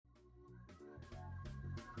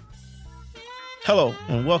Hello,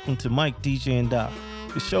 and welcome to Mike, DJ, and Doc,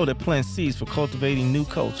 the show that plants seeds for cultivating new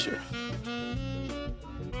culture.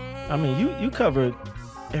 I mean, you covered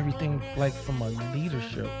everything like from a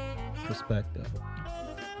leadership perspective.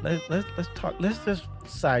 Let's talk. Let's just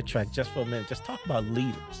sidetrack just for a minute. Just talk about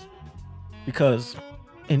leaders, because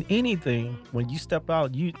in anything, when you step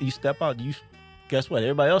out, you step out. You guess what?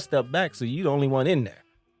 Everybody else step back, so you're the only one in there.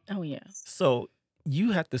 Oh, yeah. So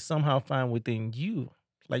you have to somehow find within you,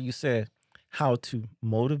 like you said, how to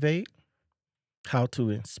motivate, how to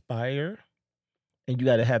inspire, and you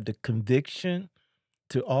got to have the conviction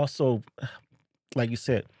to also, like you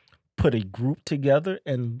said, put a group together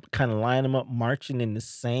and kind of line them up marching in the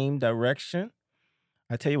same direction.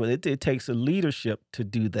 I tell you what, it takes a leadership to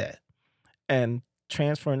do that, and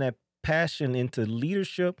transferring that passion into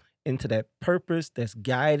leadership, into that purpose that's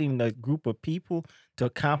guiding the group of people to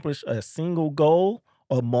accomplish a single goal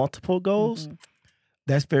or multiple goals. Mm-hmm.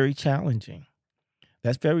 That's very challenging.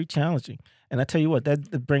 That's very challenging. And I tell you what,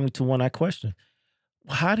 that brings me to one question.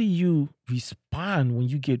 How do you respond when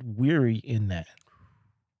you get weary in that?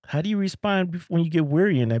 How do you respond when you get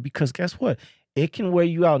weary in that? Because guess what? It can wear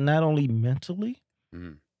you out not only mentally,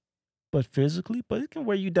 but physically, but it can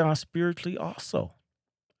wear you down spiritually also.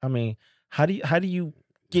 I mean, how do you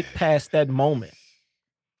get past that moment?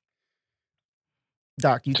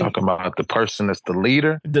 Doc, you think Talking about the person that's the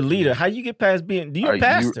leader? the leader, how you get past being you're a Are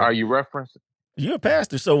pastor. you referencing? You're a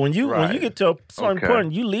pastor. So when you Right. get to a certain Okay.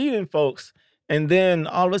 point, you leading folks, and then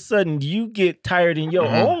all of a sudden you get tired in your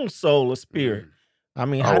Mhm. own soul or spirit. I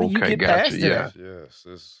mean, how do you Okay, get gotcha. past Yeah. that?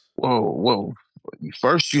 Yes. Well,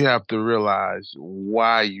 first you have to realize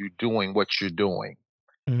why you're doing what you're doing.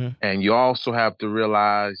 Mhm. And you also have to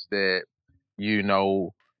realize that, you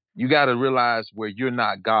got to realize where you're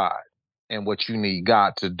not God and what you need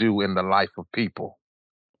God to do in the life of people.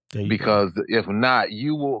 There you go. Because if not,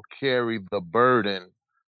 you will carry the burden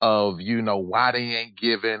of, why they ain't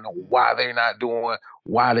giving, why they not doing,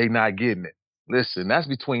 why they not getting it. Listen, that's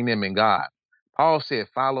between them and God. Paul said,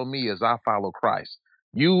 follow me as I follow Christ.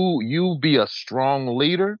 You be a strong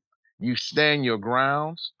leader. You stand your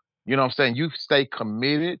grounds. You know what I'm saying? You stay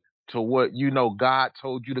committed to what God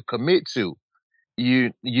told you to commit to.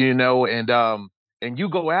 And you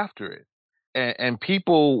go after it. And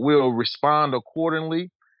people will respond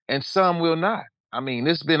accordingly, and some will not. I mean,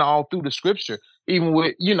 it's been all through the scripture, even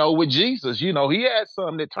with Jesus. He had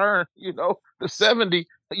some that turned, the 70.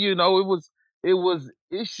 It was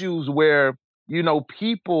issues where,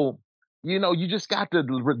 people, you just got to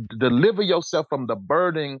deliver yourself from the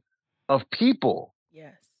burden of people,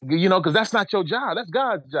 Yes. because that's not your job. That's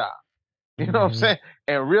God's job. You know what I'm Mhm. saying?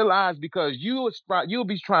 And realize, because you'll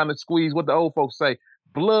be trying to squeeze, what the old folks say,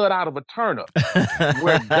 blood out of a turnip.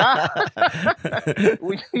 Where God,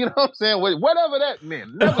 you know what I'm saying? Whatever that meant.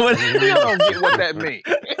 Still don't get what that means.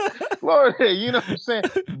 Lord, you know what I'm saying?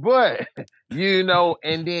 But,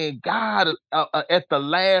 and then God, at the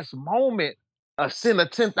last moment, send a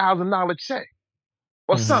 $10,000 check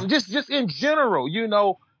or Mhm. something, just in general,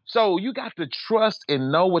 So you got to trust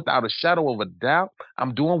and know without a shadow of a doubt,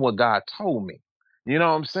 I'm doing what God told me. You know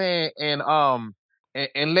what I'm saying?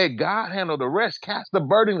 And let God handle the rest. Cast the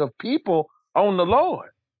burden of people on the Lord.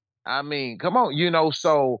 I mean, come on,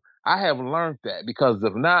 so I have learned that, because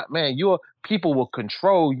if not, man, your people will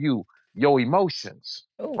control you, your emotions,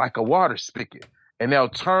 Oh, like a water spigot. And they'll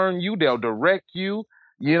turn you, they'll direct you,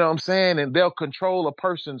 you know what I'm saying? And they'll control a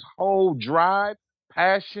person's whole drive,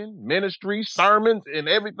 passion, ministry, sermons, and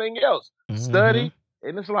everything else. Mhm. Study.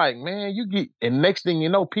 And it's like, man, and next thing you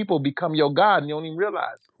know, people become your God and you don't even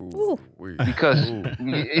realize. Ooh. Because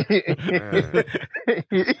Man.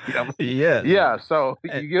 Yes. yeah, so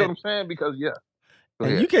And, you get what and, I'm saying? Because go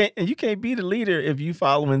and ahead. you can't be the leader if you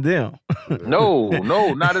following them. No,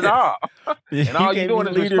 not at all. You And all you're can't be doing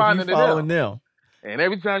the is leader if you responding to them. following them. And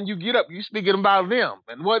every time you get up, you speaking about them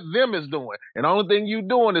and what them is doing. And the only thing you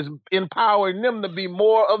doing is empowering them to be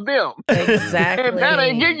more of them. Exactly. And that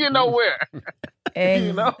ain't getting you nowhere.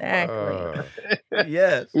 You know? Exactly.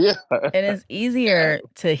 Yes. Yeah. And it's easier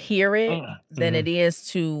to hear it than Mhm. it is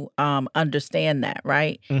to understand that,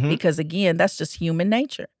 right? Mhm. Because again, that's just human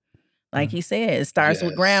nature. Like he said, it starts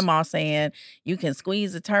with Yes. grandma saying you can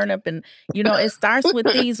squeeze a turnip, and it starts with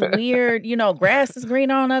these weird, grass is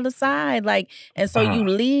green on the other side. And so you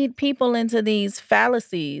lead people into these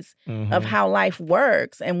fallacies of Mhm. how life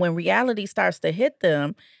works. And when reality starts to hit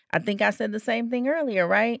them, I think I said the same thing earlier,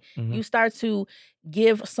 right? Mhm. You start to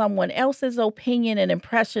give someone else's opinion and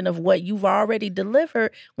impression of what you've already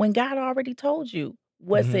delivered when God already told you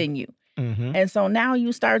what's Mhm. in you. Mhm. And so now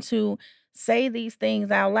you start to say these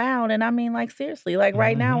things out loud. And I mean, seriously,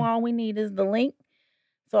 right now, Mhm. all we need is the link.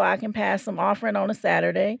 so I can pass some offering on a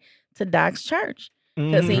Saturday to Doc's church.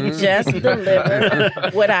 Because he Mhm. just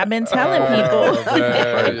delivered what I've been telling people. Oh,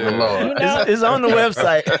 man, Praise the Lord. You know, It's on the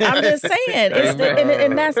website. I'm just saying, Amen.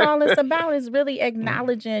 and that's all it's about, is really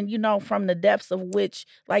acknowledging, from the depths of which,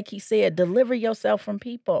 like he said, deliver yourself from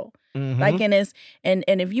people. Like, Mhm. and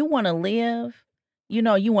if you want to live,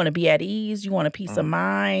 you want to be at ease, you want a peace of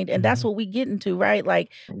mind, and that's Mhm. what we get into, right?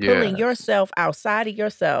 Like pulling Yes. yourself outside of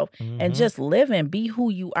yourself and Mhm. just living, be who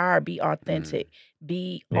you are, be authentic,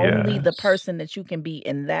 be only the Yes. person that you can be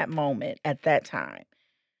in that moment at that time.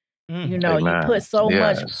 You Amen. put so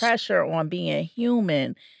much Yes. pressure on being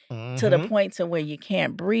human to the Mhm. point to where you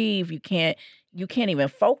can't breathe, you can't even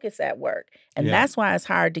focus at work. And Yeah. that's why it's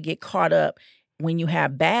hard to get caught up when you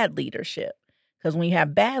have bad leadership. Because when you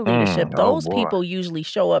have bad leadership, Oh those boy. people usually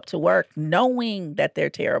show up to work knowing that they're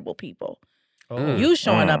terrible people. Oh. You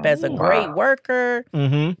showing up as a great Wow. worker,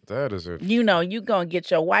 Mhm. That is interesting. you gonna get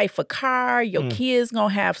your wife a car, your kids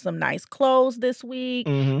gonna have some nice clothes this week,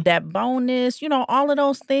 Mhm. that bonus, all of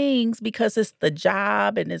those things, because it's the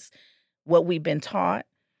job and it's what we've been taught.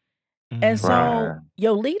 And Mhm. so Right.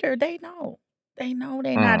 your leader, they know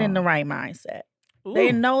they're not in the Mm. right mindset. They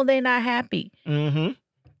Ooh. know they're not happy. Mhm.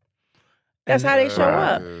 That's And how they show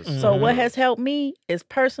Right. up. Is So what Mhm. has helped me is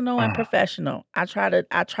personal and Mm. professional. I try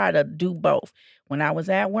to do both. When I was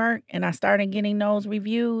at work and I started getting those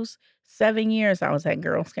reviews, 7 years I was at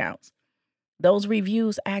Girl Scouts. Those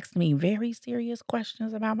reviews asked me very serious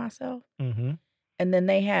questions about myself. Mhm. And then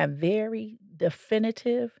they have very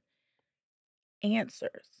definitive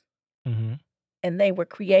answers. Mhm. And they were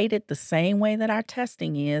created the same way that our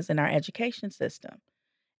testing is in our education system.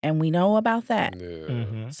 And we know about that. Yeah.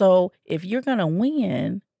 Mhm. So if you're going to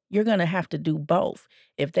win, you're going to have to do both.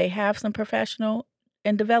 If they have some professional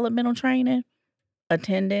and developmental training,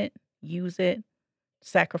 attend it, use it,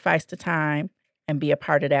 sacrifice the time, and be a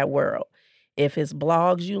part of that world. If it's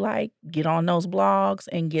blogs you like, get on those blogs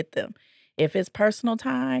and get them. If it's personal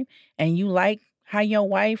time and you like how your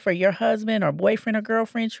wife or your husband or boyfriend or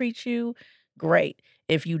girlfriend treats you, great.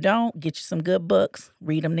 If you don't, get you some good books,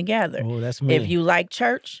 read them together. Oh, that's If me. you like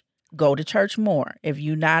church, go to church more. If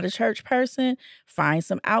you're not a church person, find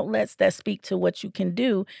some outlets that speak to what you can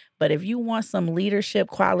do. But if you want some leadership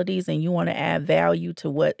qualities and you want to add value to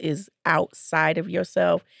what is outside of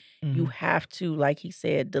yourself, you Mhm. have to, like he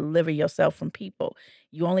said, deliver yourself from people.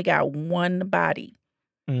 You only got one body.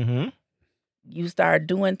 Mhm. You start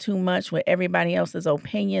doing too much with everybody else's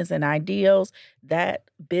opinions and ideals, that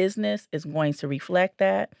business is going to reflect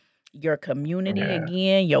that. Your community, Yeah.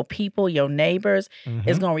 again, your people, your neighbors, is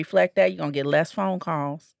Mhm. going to reflect that. You're going to get less phone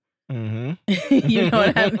calls. Mhm. You know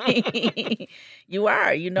what I mean? You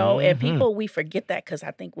are, and Mhm. people, we forget that, because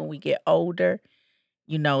I think when we get older,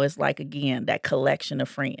 it's like, again, that collection of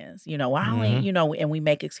friends. I only, Mhm. and we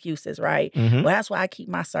make excuses, right? Mhm. Well, that's why I keep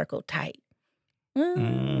my circle tight.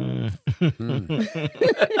 Mm.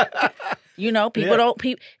 People Yeah. don't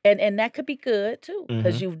and that could be good too,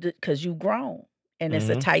 because Mhm. you've grown, and it's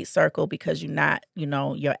a Mhm. tight circle, because you're not,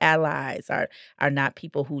 your allies are not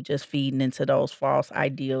people who just feeding into those false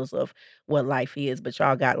ideals of what life is, but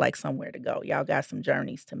y'all got like somewhere to go. Y'all got some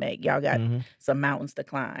journeys to make. Y'all got Mhm. some mountains to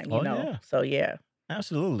climb, Oh, yeah. So yeah.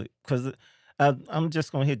 Absolutely. Because I'm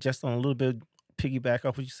just going to hit just on a little bit, piggyback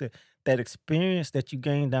off what you said. That experience that you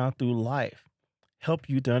gain down through life help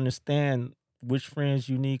you to understand which friends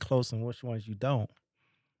you need close and which ones you don't.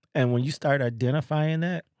 And when you start identifying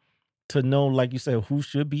that, to know, like you said, who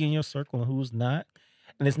should be in your circle and who's not.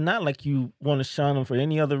 And it's not like you want to shun them for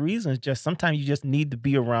any other reason. It's just sometimes you just need to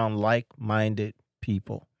be around like-minded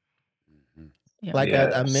people. Mhm. Yep. Like I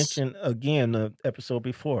Yes. mentioned again the episode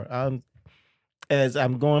before, as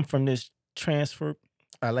I'm going from this transfer,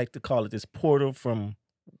 I like to call it this portal from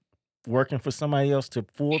working for somebody else to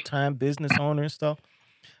full-time business owner and stuff.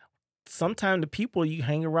 Sometimes the people you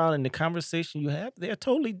hang around and the conversation you have, they're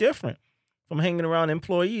totally different from hanging around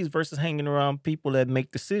employees versus hanging around people that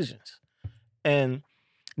make decisions. And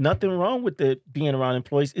nothing wrong with it being around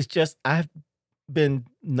employees. It's just I've been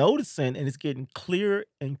noticing, and it's getting clearer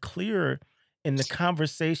and clearer in the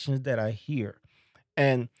conversations that I hear.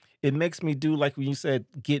 And it makes me do, like when you said,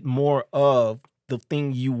 get more of the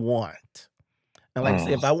thing you want. And like I said,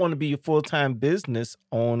 Mm. if I want to be a full-time business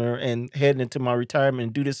owner and heading into my retirement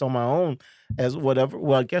and do this on my own as whatever,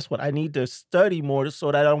 well, guess what? I need to study more so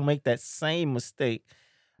that I don't make that same mistake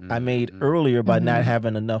I made Mhm. earlier by not Mhm.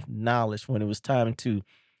 having enough knowledge when it was time to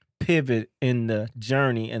pivot in the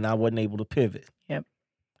journey and I wasn't able to pivot. Yep.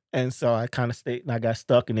 And so I kind of stayed and I got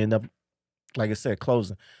stuck and ended up, like I said,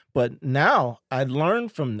 closing. But now I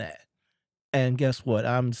learned from that. And guess what?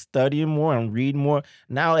 I'm studying more. I'm reading more.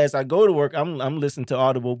 Now, as I go to work, I'm listening to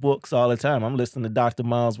audible books all the time. I'm listening to Dr.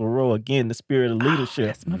 Miles Monroe again, The Spirit of Oh, Leadership.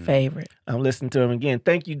 that's my favorite. I'm listening to him again.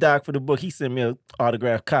 Thank you, Doc, for the book. He sent me an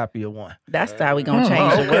autographed copy of one. That's how we gonna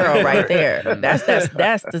change the world right there. That's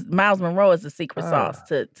the Miles Monroe is the secret sauce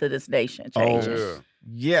to this nation changing. Yeah.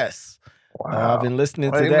 Yes. Wow. I've been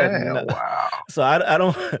listening to that. Amen. Wow. So I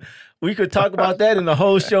don't. We could talk about that in the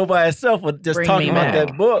whole show by itself, or just Bring talking me about back.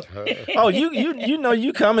 that book. Oh, you know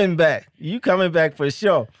you coming back. You coming back for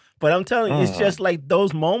sure. But I'm telling you, it's just like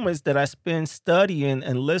those moments that I spend studying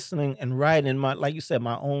and listening and writing my, like you said,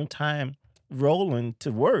 my own time rolling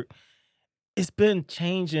to work. It's been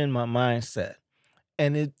changing my mindset,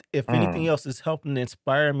 and it, if anything else, is helping to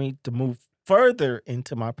inspire me to move further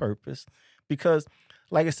into my purpose. Because,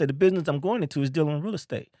 like I said, the business I'm going into is dealing with real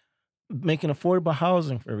estate, making affordable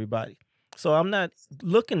housing for everybody. So I'm not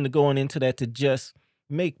looking to going into that to just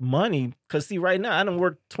make money. Because see, right now I done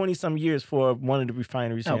worked 20 some years for one of the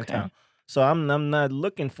refineries here in Okay. town. So I'm not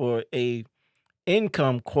looking for a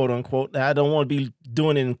income, quote unquote. I don't want to be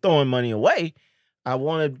doing it and throwing money away. I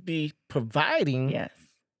want to be providing, Yes.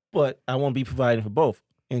 but I want to be providing for both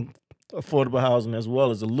in affordable housing as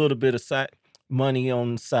well as a little bit of side money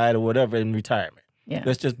on the side or whatever in retirement. Yeah.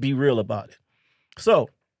 Let's just be real about it. So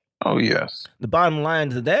Oh, yes. the bottom line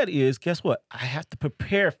to that is, guess what? I have to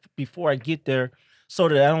prepare before I get there so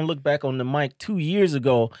that I don't look back on the mic 2 years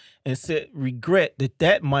ago and regret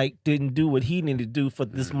that mic didn't do what he needed to do for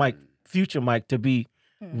this mic, future mic, to be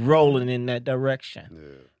rolling in that direction.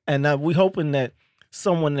 Yeah. And we hoping that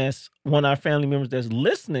someone that's one of our family members that's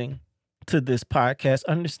listening to this podcast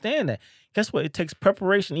understand that. Guess what? It takes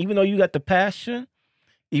preparation. Even though you got the passion,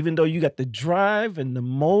 even though you got the drive and the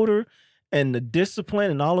motor and the discipline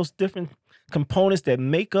and all those different components that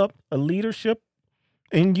make up a leadership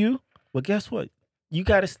in you, well, guess what? You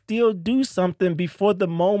got to still do something before the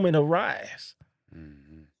moment arrives.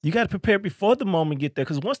 You got to prepare before the moment get there,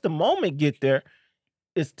 because once the moment get there,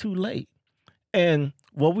 it's too late. And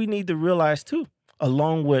what we need to realize too,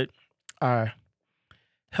 along with our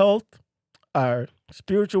health, our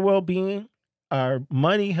spiritual well-being, our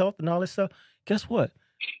money, health, and all that stuff, guess what?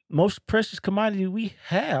 Most precious commodity we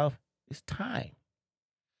have is time.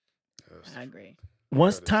 I agree.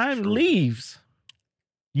 Once That is time true. leaves,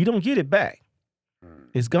 you don't get it back.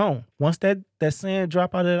 It's gone. Once that sand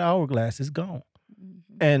drop out of that hourglass, it's gone.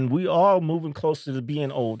 And we all moving closer to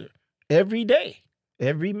being older every day,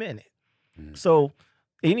 every minute. So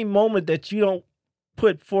any moment that you don't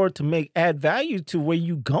put forward to add value to where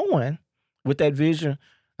you going with that vision,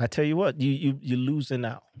 I tell you what, you're losing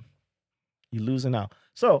out. You're losing out.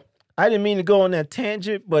 So I didn't mean to go on that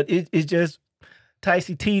tangent, but it's just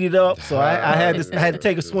Tycee teed it up, so I had to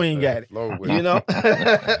take a swing at it. You know,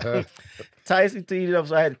 Tycee teed it up,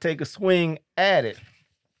 so I had to take a swing at it.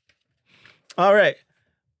 All right,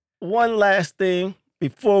 one last thing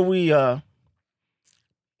before we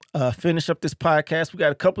finish up this podcast. We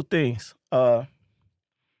got a couple things.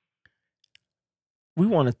 We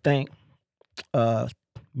want to thank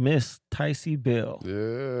Miss Tycee Bell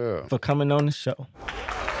for coming on the show.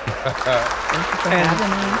 Thank you for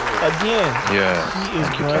having me. Again, she is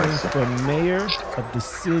running for mayor of the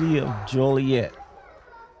city of Joliet.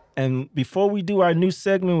 And before we do our new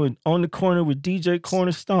segment with On the Corner with DJ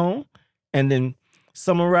Cornerstone, and then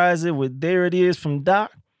summarize it with There It Is from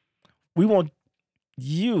Doc, we want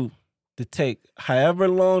you to take however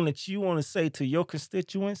long that you want to say to your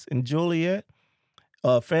constituents in Joliet,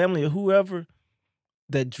 family or whoever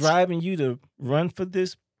that driving you to run for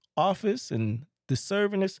this office and the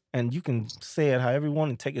serving us, and you can say it however you want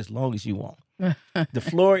and take as long as you want. The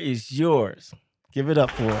floor is yours. Give it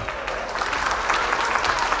up for her.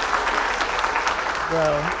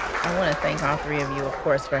 Well, I want to thank all three of you, of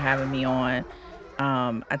course, for having me on.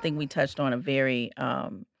 I think we touched on a very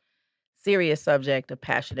serious subject of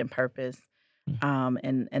passion and purpose.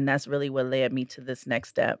 And that's really what led me to this next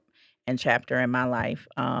step and chapter in my life,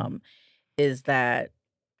 is that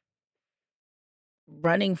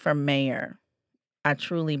running for mayor, I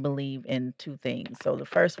truly believe in two things. So the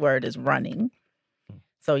first word is running.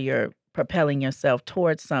 So you're propelling yourself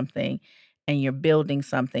towards something and you're building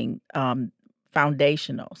something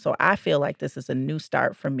foundational. So I feel like this is a new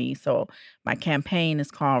start for me. So my campaign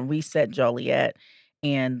is called Reset Joliet.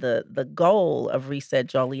 And the goal of Reset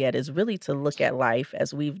Joliet is really to look at life,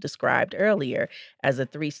 as we've described earlier, as a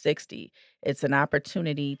 360. It's an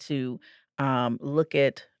opportunity to look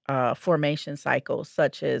at formation cycles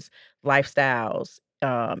such as lifestyles,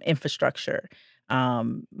 infrastructure,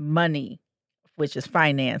 money, which is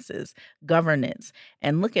finances, governance,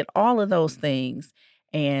 and look at all of those things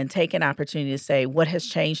and take an opportunity to say what has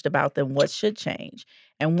changed about them, what should change.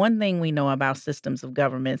 And one thing we know about systems of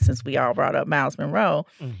government, since we all brought up Miles Monroe,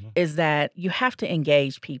 is that you have to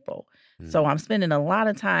engage people. So I'm spending a lot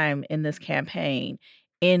of time in this campaign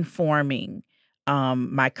informing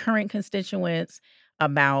my current constituents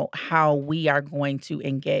about how we are going to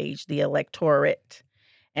engage the electorate.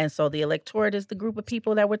 And so the electorate is the group of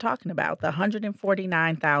people that we're talking about, the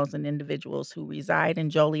 149,000 individuals who reside in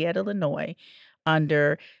Joliet, Illinois,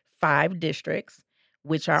 under 5 districts,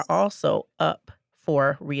 which are also up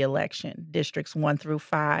for reelection. Districts 1 through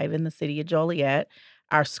 5 in the city of Joliet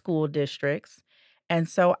are school districts. And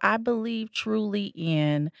so I believe truly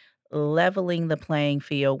in leveling the playing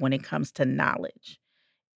field when it comes to knowledge.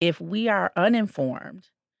 If we are uninformed,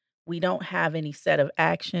 we don't have any set of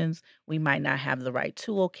actions. We might not have the right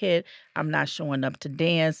toolkit. I'm not showing up to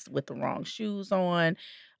dance with the wrong shoes on.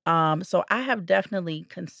 So I have definitely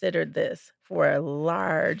considered this for a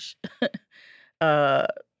large, uh,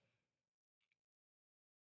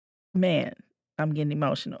 man, I'm getting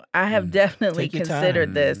emotional. I have definitely Take your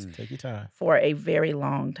considered this Take your time. for a very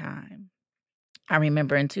long time. I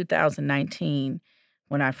remember in 2019,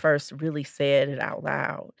 when I first really said it out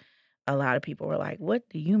loud, a lot of people were like, "What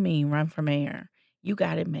do you mean run for mayor? You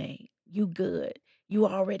got it made. You good. You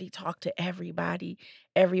already talk to everybody.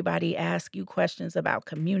 Everybody asks you questions about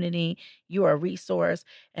community. You're a resource."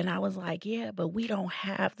 And I was like, "Yeah, but we don't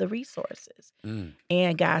have the resources."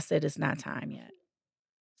 And God said, "It's not time yet."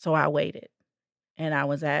 So I waited. And I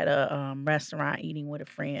was at a restaurant eating with a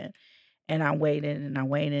friend. And I waited and I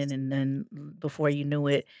waited. And then before you knew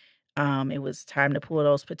it, it was time to pull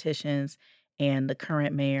those petitions. And the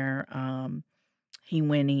current mayor, he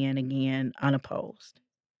went in again unopposed.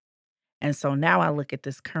 And so now I look at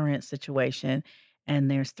this current situation and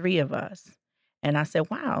there's 3 of us. And I said,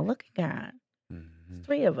 wow, look at God.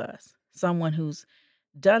 3 of us. Someone who's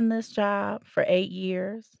done this job for 8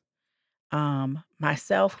 years.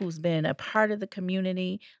 Myself, who's been a part of the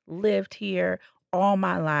community, lived here all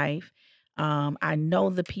my life. I know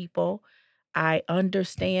the people. I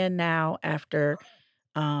understand now after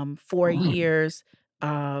 4 years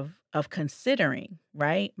of considering,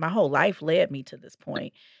 right? My whole life led me to this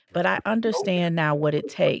point, but I understand now what it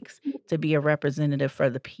takes to be a representative for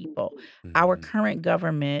the people. Our current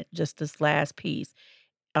government, just this last piece,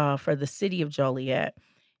 for the city of Joliet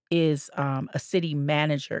is a city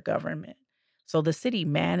manager government. So the city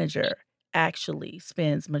manager actually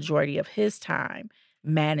spends majority of his time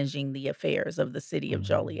managing the affairs of the city of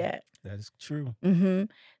Joliet. That is true.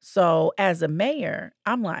 So as a mayor,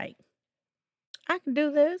 I'm like, I can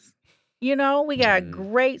do this. You know, we got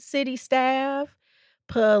great city staff,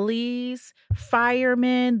 police,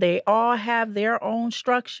 firemen. They all have their own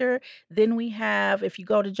structure. Then we have, if you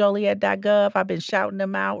go to joliet.gov, I've been shouting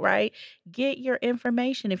them out, right? Get your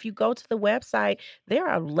information. If you go to the website, there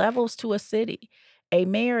are levels to a city. A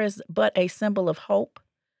mayor is but a symbol of hope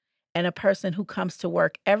and a person who comes to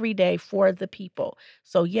work every day for the people.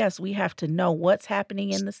 So yes, we have to know what's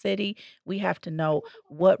happening in the city. We have to know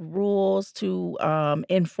what rules to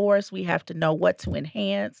enforce. We have to know what to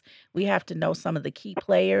enhance. We have to know some of the key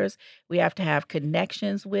players. We have to have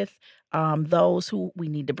connections with those who we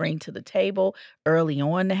need to bring to the table early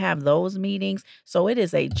on to have those meetings. So it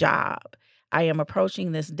is a job. I am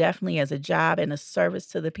approaching this definitely as a job and a service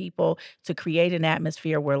to the people to create an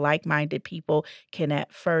atmosphere where like-minded people can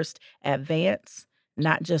at first advance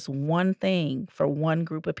not just one thing for one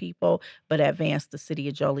group of people, but advance the city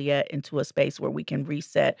of Joliet into a space where we can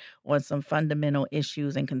reset on some fundamental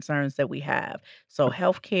issues and concerns that we have. So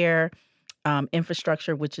healthcare,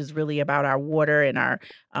 infrastructure, which is really about our water and our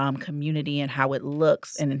community and how it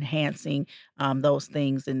looks, and enhancing those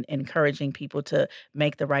things and encouraging people to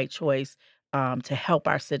make the right choice to help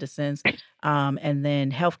our citizens. And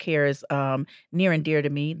then healthcare is near and dear to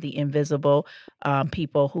me, the invisible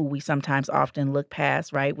people who we sometimes often look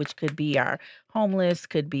past, right? Which could be our homeless,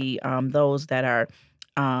 could be those that are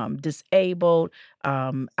disabled.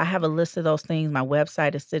 I have a list of those things. My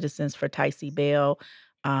website is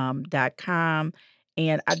citizensfortyceebell.com.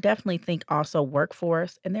 And I definitely think also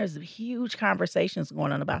workforce. And there's huge conversations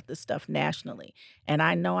going on about this stuff nationally. And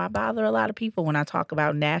I know I bother a lot of people when I talk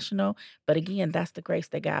about national, but again, that's the grace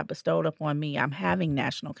that God bestowed upon me. I'm having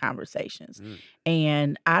national conversations.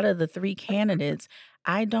 And out of the 3 candidates,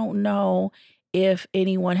 I don't know if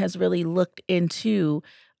anyone has really looked into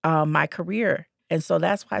my career. And so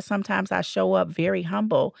that's why sometimes I show up very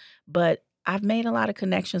humble, but I've made a lot of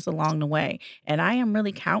connections along the way, and I am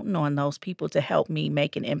really counting on those people to help me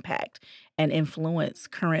make an impact and influence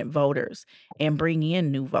current voters and bring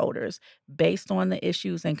in new voters based on the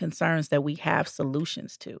issues and concerns that we have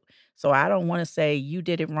solutions to. So I don't want to say you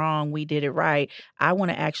did it wrong, we did it right. I want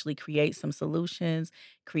to actually create some solutions,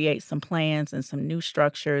 create some plans and some new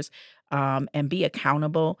structures, and be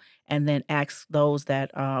accountable, and then ask those that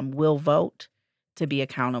will vote to be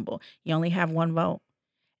accountable. You only have one vote.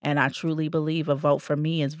 And I truly believe a vote for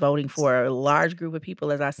me is voting for a large group of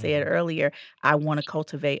people. As I said earlier, I want to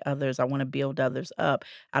cultivate others. I want to build others up.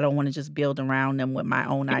 I don't want to just build around them with my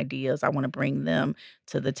own ideas. I want to bring them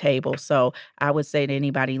to the table. So I would say to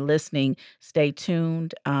anybody listening, stay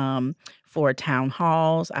tuned for town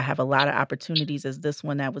halls. I have a lot of opportunities as this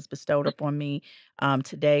one that was bestowed upon me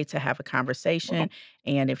today to have a conversation.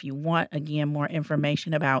 And if you want, again, more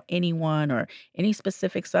information about anyone or any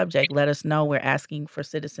specific subject, let us know. We're asking for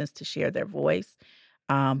citizens to share their voice.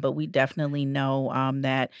 But we definitely know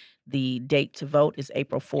that the date to vote is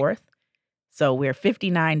April 4th. So we're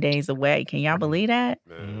 59 days away. Can y'all believe that?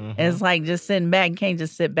 Man. It's like just sitting back. You can't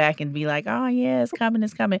just sit back and be like, oh, yeah, it's coming,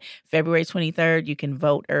 it's coming. February 23rd, you can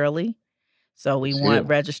vote early. So we That's want it.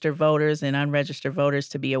 registered voters and unregistered voters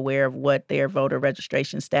to be aware of what their voter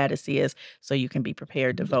registration status is so you can be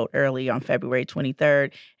prepared to vote early on February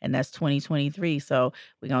 23rd, and that's 2023. So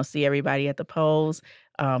we're going to see everybody at the polls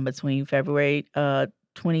between February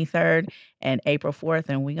 23rd and April 4th,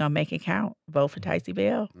 and we're going to make it count. Vote for Tycee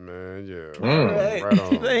Bell. Man, yeah. All Mm. right. Right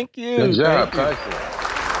on. Thank you. Good job, Thank you.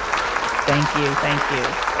 Tycee. Thank you. Thank you.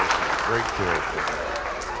 Great character.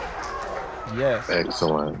 Yes.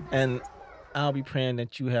 Excellent. And I'll be praying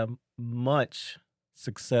that you have much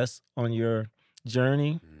success on your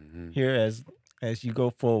journey here as you go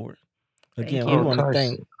forward. Again, we you. want to Tycee.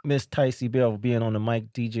 thank Miss Tycee Bell for being on the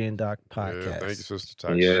Mike, DJ, and Doc podcast. Yeah, thank you, Sister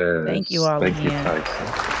Tycee. Yes. Thank you all Thank you, again.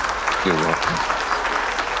 Tycee. You're welcome.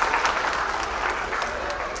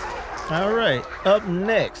 All right. Up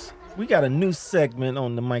next, we got a new segment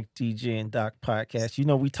on the Mike, DJ, and Doc podcast. You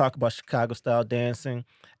know, we talk about Chicago style dancing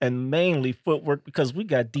and mainly footwork because we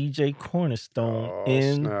got DJ Cornerstone Oh,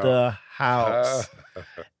 in snap. the house.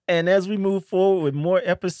 And as we move forward with more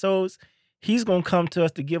episodes, he's going to come to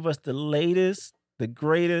us to give us the latest, the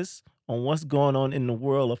greatest on what's going on in the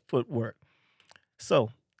world of footwork. So,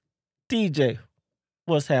 DJ,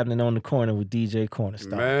 what's happening on the corner with DJ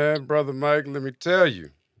Cornerstone? Man, Brother Mike, let me tell you.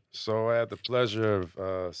 So I had the pleasure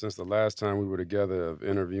of, since the last time we were together, of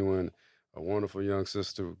interviewing a wonderful young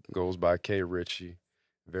sister who goes by Kay Ritchie.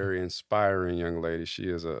 Very inspiring young lady. She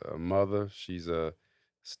is a mother. She's a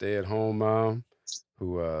stay-at-home mom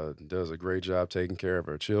who does a great job taking care of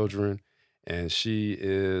her children. And she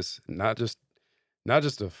is not just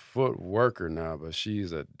a foot worker now, but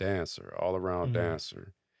she's a dancer, all-around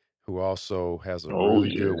dancer, who also has a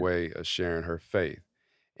really good way of sharing her faith.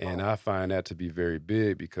 And I find that to be very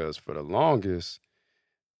big because for the longest,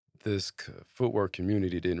 this footwork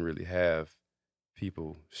community didn't really have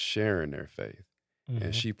people sharing their faith.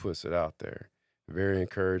 And she puts it out there. Very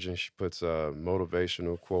encouraging. She puts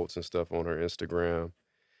motivational quotes and stuff on her Instagram.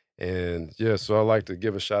 And yeah, so I like to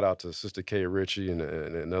give a shout out to Sister Kay Ritchie and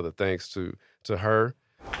another thanks to her.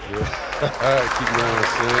 Yeah. Keep going,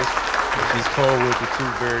 sis. She's cold with the two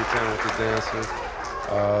very talented dancers.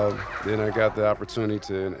 Then I got the opportunity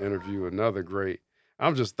to interview another great.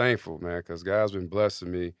 I'm just thankful, man, because God's been blessing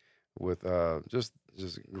me with just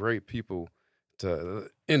great people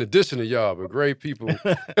in addition to y'all, but great people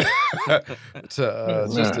to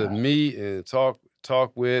just to meet and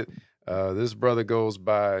talk with. This brother goes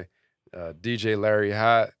by DJ Larry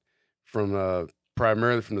Hott from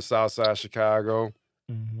primarily from the South Side of Chicago,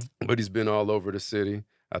 but he's been all over the city.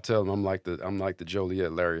 I tell him I'm like the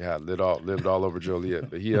Joliet Larry Hott, lived all over Joliet.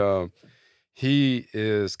 But he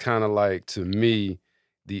is kind of like, to me,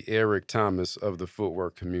 the Eric Thomas of the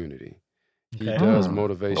footwork community. He does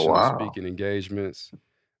motivational speaking engagements,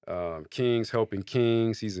 Kings Helping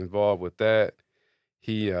Kings. He's involved with that.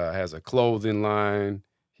 He has a clothing line.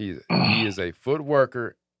 He is a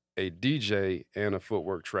footworker, a DJ, and a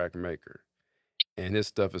footwork track maker. And his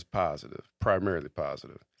stuff is positive, primarily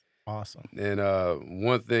positive. Awesome. And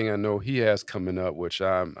one thing I know he has coming up, which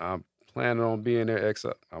I'm planning on being there.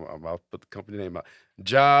 I'll put the company name out.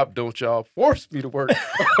 Job, don't y'all force me to work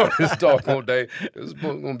on this doggone day. It's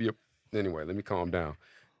gonna be anyway. Let me calm down.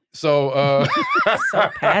 So So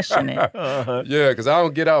passionate. yeah, because I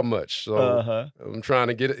don't get out much. So I'm trying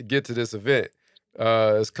to get to this event.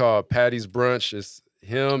 It's called Patty's Brunch. It's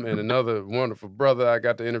him and another wonderful brother I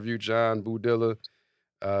got to interview, John Budilla.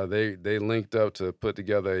 They linked up to put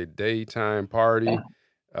together a daytime party.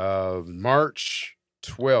 March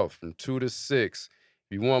 12th from 2 to 6.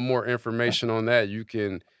 If you want more information on that, you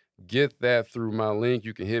can get that through my link.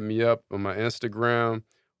 You can hit me up on my Instagram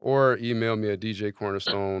or email me at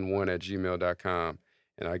djcornerstone1@gmail.com,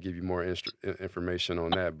 and I'll give you more information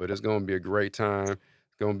on that. But it's going to be a great time.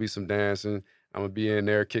 It's going to be some dancing. I'm going to be in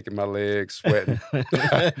there kicking my legs, sweating,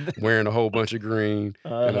 wearing a whole bunch of green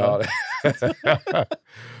and all that.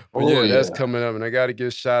 But yeah, that's coming up. And I got to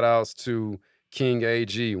give shout outs to King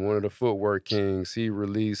AG, one of the footwork kings. He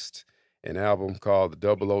released an album called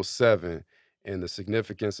the 007. And the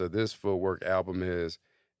significance of this footwork album is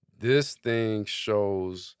this thing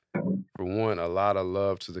shows, for one, a lot of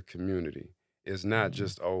love to the community. It's not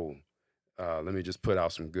just, let me just put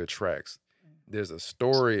out some good tracks. There's a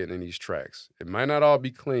story in these tracks. It might not all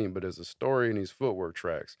be clean, but there's a story in these footwork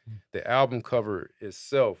tracks. The album cover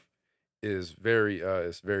itself is very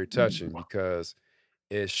touching because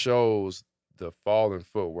it shows the fallen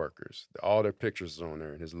footworkers. All their pictures are on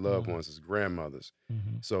there, and his loved ones, his grandmothers.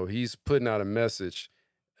 So he's putting out a message.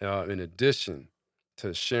 In addition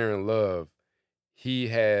to sharing love, he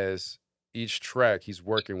has each track he's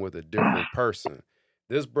working with a different person.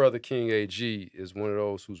 This brother King AG is one of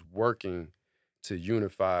those who's working to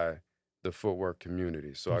unify the footwork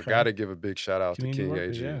community. So I got to give a big shout out to King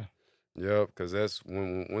AG. Yeah. Yep, because that's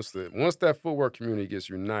once that footwork community gets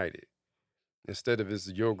united, instead of it's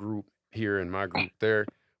your group here and my group there,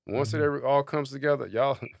 once it all comes together,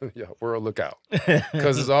 y'all world, look out,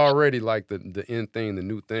 because it's already like the end thing, the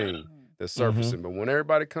new thing that's surfacing. But when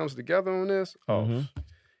everybody comes together on this,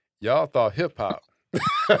 y'all thought hip hop.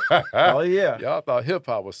 Oh yeah, y'all thought hip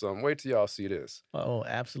hop was something. Wait till y'all see this. Oh,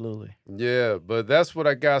 absolutely. Yeah, but that's what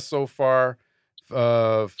I got so far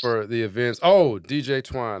for the events. Oh, DJ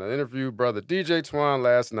Twine. I interviewed brother DJ Twine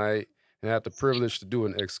last night and had the privilege to do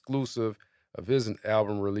an exclusive of his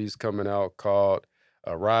album release coming out called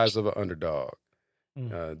Rise of an Underdog.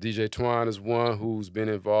 DJ Twine is one who's been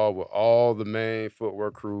involved with all the main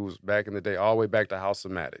footwork crews back in the day, all the way back to House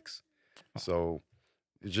of Maddox. So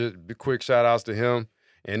just quick shout outs to him.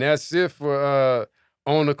 And that's it for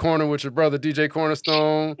On the Corner with your brother DJ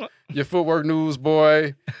Cornerstone, your footwork news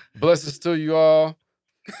boy. Blessings to you all.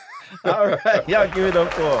 All right, y'all give it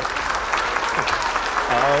up for him.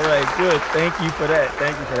 All right, good. Thank you for that.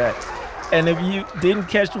 Thank you for that. And if you didn't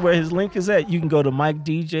catch where his link is at, you can go to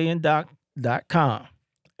MikeDJandDoc.com,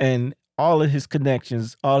 and all of his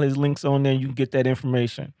connections, all his links on there. You can get that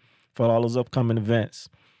information for all those upcoming events.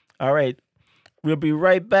 All right, we'll be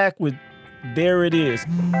right back with There It Is.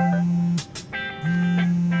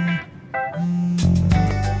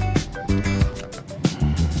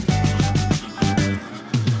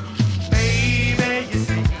 Baby, you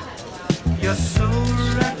see, you're so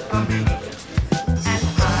right for me, and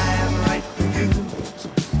I'm right for you.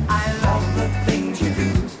 I love the things you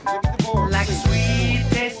do, like sweet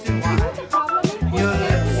tasting wine. Your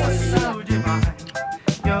lips are so divine.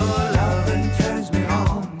 Your loving turns me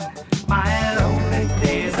on. My lonely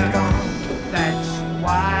days are gone. That's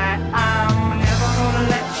why I'm never gonna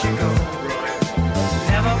let you go.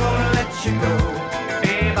 Never gonna let you go.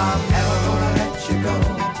 Babe, I'm never gonna let you go.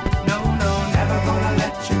 No, no, never gonna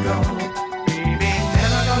let you go. Baby,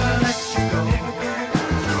 never gonna let you go.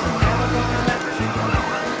 Never gonna let you go.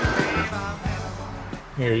 Babe, I'm never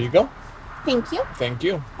gonna. Here you go. Thank you. Thank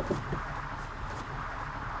you.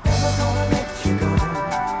 Never gonna let you go.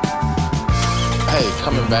 Hey,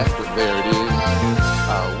 coming back with There It Is.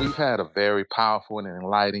 We've had a very powerful and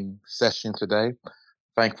enlightening session today.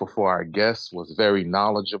 Thankful for our guest, was very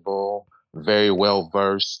knowledgeable, very well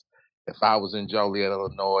versed. If I was in Joliet,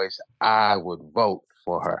 Illinois, I would vote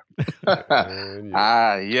for her.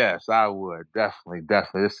 Yes, I would. Definitely.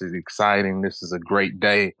 This is exciting. This is a great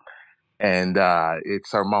day. And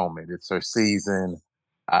it's her moment. It's her season.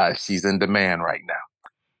 She's in demand right now.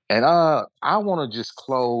 And I want to just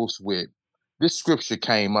close with this scripture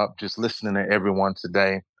came up just listening to everyone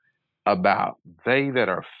today about they that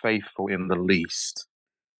are faithful in the least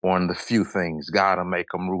or in the few things, God will make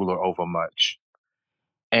them ruler over much.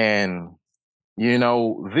 And,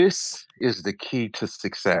 this is the key to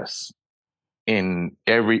success in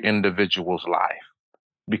every individual's life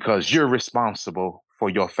because you're responsible for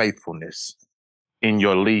your faithfulness in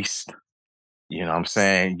your least. You know what I'm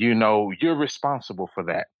saying? You're responsible for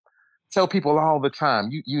that. Tell people all the time,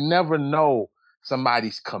 you never know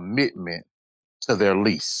somebody's commitment to their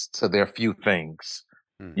least, to their few things,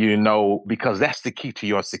 because that's the key to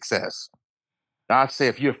your success. God said,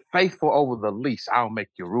 if you're faithful over the least, I'll make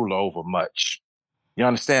you ruler over much. You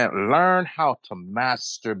understand? Learn how to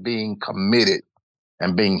master being committed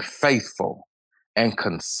and being faithful and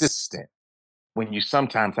consistent when you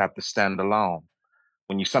sometimes have to stand alone.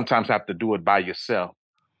 when you sometimes have to do it by yourself,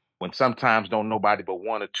 when sometimes don't nobody but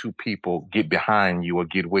one or two people get behind you or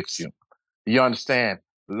get with you. You understand?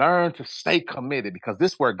 Learn to stay committed, because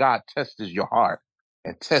this is where God tests your heart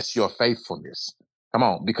and tests your faithfulness. Come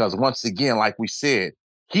on, because once again, like we said,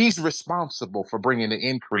 he's responsible for bringing the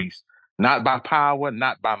increase, not by power,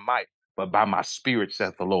 not by might, but by my spirit,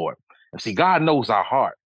 saith the Lord. And see, God knows our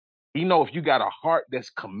heart. He knows if you got a heart that's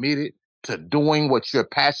committed to doing what you're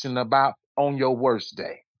passionate about on your worst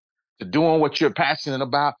day, to doing what you're passionate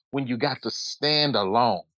about when you got to stand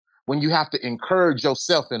alone, when you have to encourage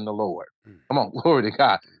yourself in the Lord. Come on, glory to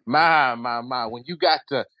God. My. When you got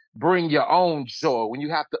to bring your own joy, when you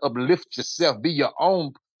have to uplift yourself, be your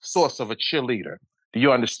own source of a cheerleader. Do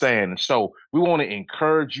you understand? And so we want to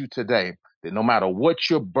encourage you today that no matter what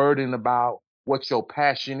you're burdened about, what your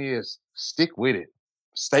passion is, stick with it.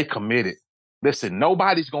 Stay committed. Listen,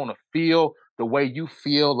 nobody's going to feel the way you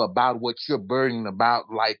feel about what you're burdened about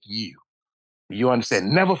like you. You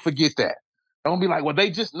understand? Never forget that. Don't be like, well,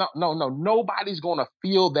 they just, no. Nobody's going to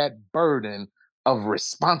feel that burden of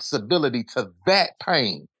responsibility to that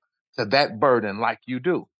pain, to that burden like you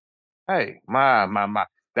do. Hey, my.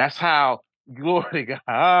 That's how, glory to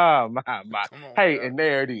God. My. Come on, Hey, Doc. and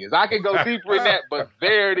there it is. I can go deeper in that, but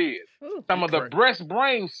there it is. Ooh. Some of the breast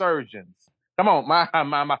brain surgeons. Come on, my.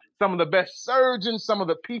 Some of the best surgeons, some of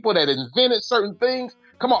the people that invented certain things.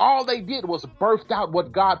 Come on, all they did was birthed out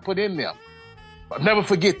what God put in them. But never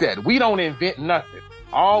forget that. We don't invent nothing.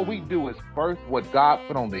 All we do is birth what God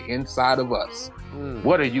put on the inside of us.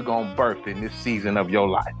 What are you going to birth in this season of your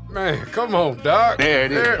life? Man, come on, Doc. There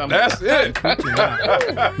it is. That's it. Preach.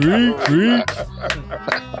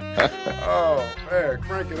 Oh, man,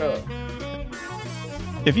 crank it up.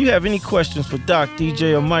 If you have any questions for Doc,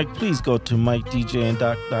 DJ, or Mike, please go to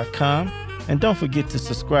MikeDJandDoc.com. And don't forget to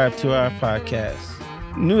subscribe to our podcast.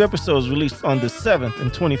 New episodes released on the 7th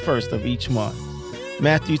and 21st of each month.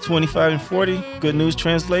 Matthew 25:40, Good News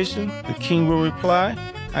Translation, the King will reply,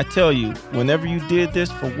 I tell you, whenever you did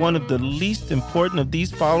this for one of the least important of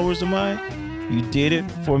these followers of mine, you did it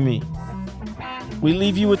for me. We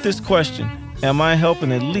leave you with this question. Am I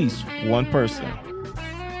helping at least one person?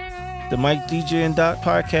 The Mike, DJ, and Doc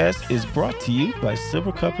podcast is brought to you by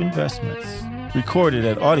Silver Cup Investments. Recorded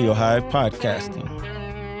at Audio Hive Podcasting.